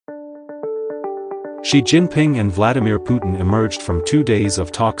Xi Jinping and Vladimir Putin emerged from 2 days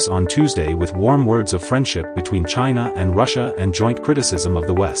of talks on Tuesday with warm words of friendship between China and Russia and joint criticism of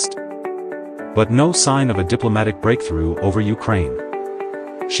the West. But no sign of a diplomatic breakthrough over Ukraine.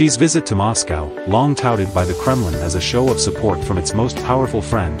 Xi's visit to Moscow, long touted by the Kremlin as a show of support from its most powerful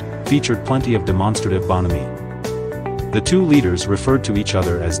friend, featured plenty of demonstrative bonhomie. The two leaders referred to each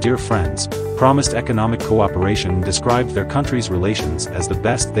other as dear friends, promised economic cooperation and described their countries' relations as the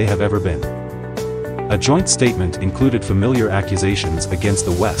best they have ever been. A joint statement included familiar accusations against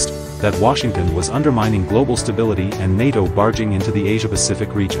the West, that Washington was undermining global stability and NATO barging into the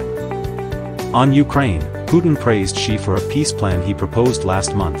Asia-Pacific region. On Ukraine, Putin praised Xi for a peace plan he proposed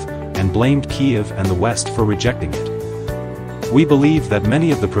last month, and blamed Kyiv and the West for rejecting it. We believe that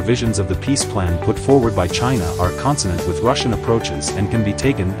many of the provisions of the peace plan put forward by China are consonant with Russian approaches and can be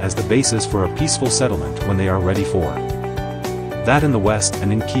taken as the basis for a peaceful settlement when they are ready for that in the West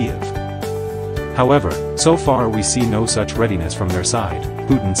and in Kyiv. However, so far we see no such readiness from their side,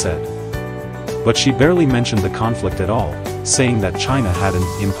 Putin said. But Xi barely mentioned the conflict at all, saying that China had an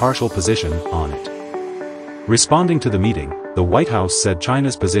impartial position on it. Responding to the meeting, the White House said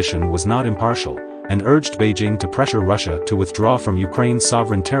China's position was not impartial, and urged Beijing to pressure Russia to withdraw from Ukraine's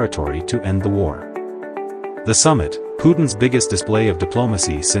sovereign territory to end the war. The summit, Putin's biggest display of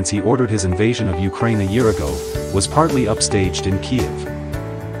diplomacy since he ordered his invasion of Ukraine a year ago, was partly upstaged in Kyiv,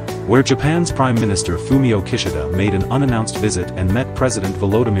 where Japan's Prime Minister Fumio Kishida made an unannounced visit and met President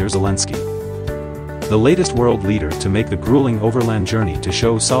Volodymyr Zelensky. The latest world leader to make the grueling overland journey to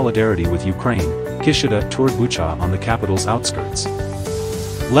show solidarity with Ukraine, Kishida toured Bucha on the capital's outskirts.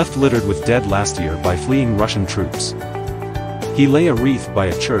 Left littered with dead last year by fleeing Russian troops. He lay a wreath by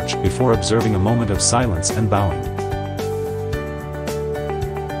a church before observing a moment of silence and bowing.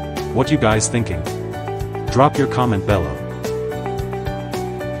 What you guys thinking? Drop your comment below.